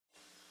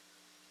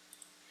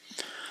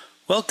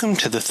Welcome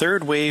to the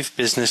Third Wave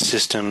Business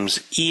Systems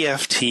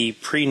EFT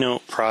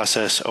PreNote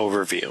process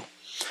overview.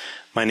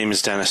 My name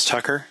is Dennis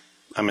Tucker.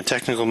 I'm a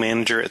technical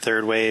manager at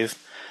Third Wave,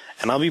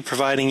 and I'll be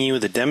providing you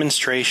with a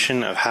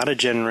demonstration of how to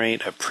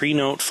generate a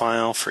PreNote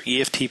file for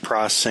EFT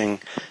processing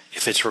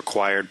if it's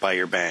required by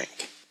your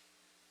bank.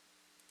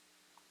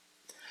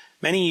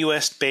 Many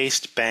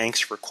US-based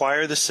banks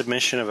require the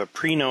submission of a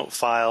PreNote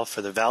file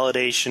for the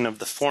validation of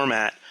the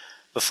format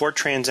before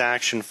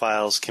transaction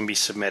files can be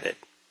submitted.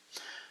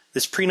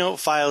 This PreNote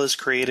file is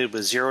created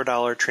with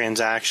 $0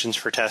 transactions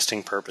for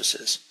testing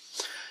purposes.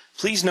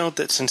 Please note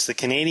that since the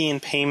Canadian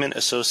Payment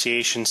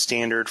Association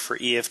standard for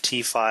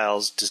EFT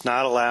files does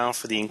not allow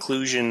for the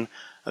inclusion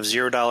of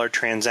 $0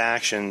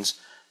 transactions,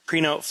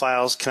 PreNote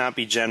files cannot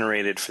be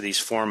generated for these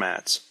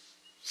formats.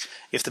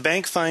 If the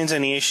bank finds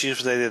any issues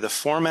with either the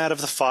format of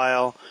the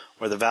file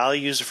or the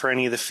values for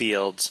any of the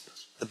fields,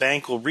 the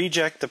bank will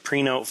reject the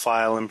PreNote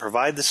file and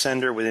provide the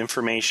sender with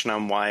information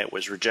on why it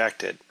was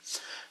rejected.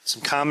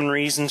 Some common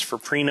reasons for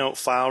PreNote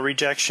file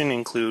rejection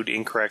include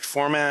incorrect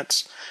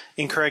formats,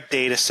 incorrect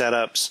data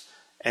setups,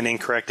 and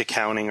incorrect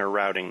accounting or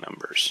routing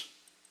numbers.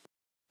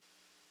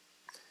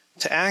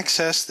 To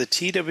access the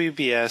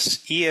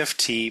TWBS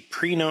EFT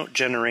PreNote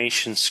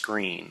generation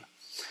screen,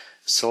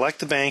 select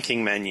the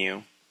banking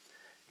menu,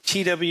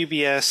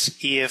 TWBS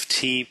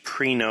EFT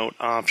PreNote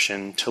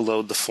option to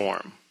load the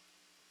form.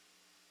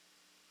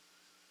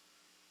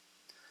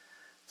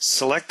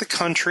 Select the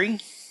country,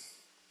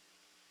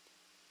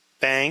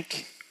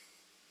 bank,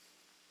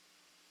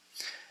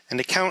 and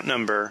account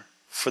number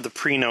for the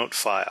PreNote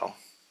file.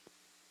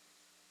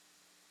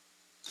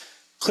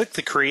 Click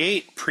the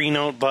Create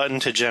PreNote button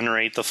to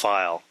generate the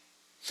file.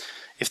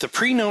 If the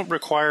PreNote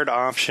required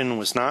option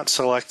was not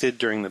selected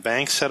during the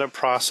bank setup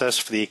process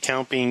for the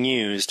account being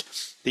used,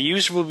 the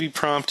user will be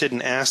prompted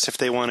and asked if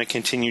they want to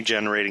continue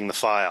generating the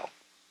file.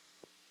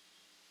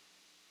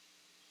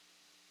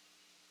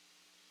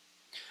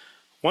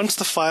 Once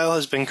the file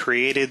has been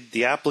created,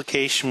 the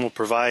application will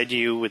provide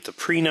you with the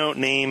PreNote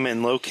name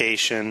and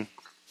location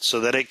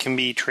so that it can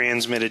be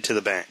transmitted to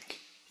the bank.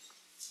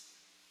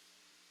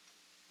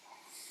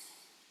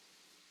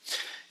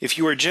 If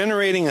you are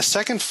generating a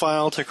second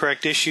file to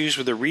correct issues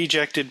with a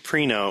rejected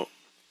PreNote,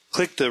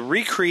 click the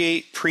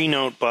Recreate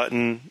PreNote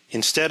button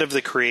instead of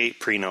the Create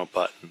PreNote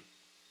button.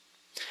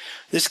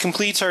 This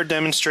completes our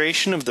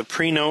demonstration of the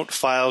PreNote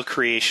file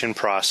creation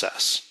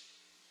process.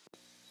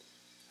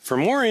 For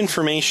more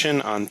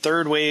information on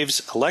Third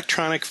Wave's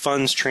electronic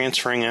funds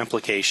transferring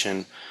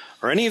application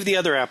or any of the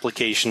other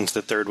applications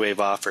that Third Wave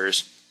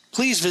offers,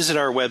 please visit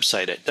our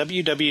website at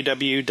www.twbs.com.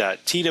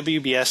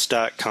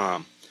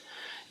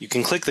 You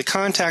can click the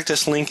Contact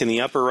Us link in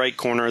the upper right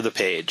corner of the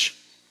page.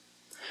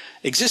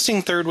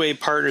 Existing Third Wave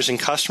partners and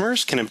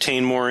customers can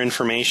obtain more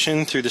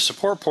information through the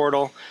support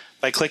portal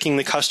by clicking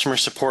the Customer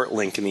Support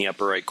link in the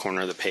upper right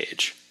corner of the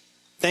page.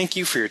 Thank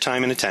you for your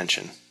time and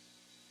attention.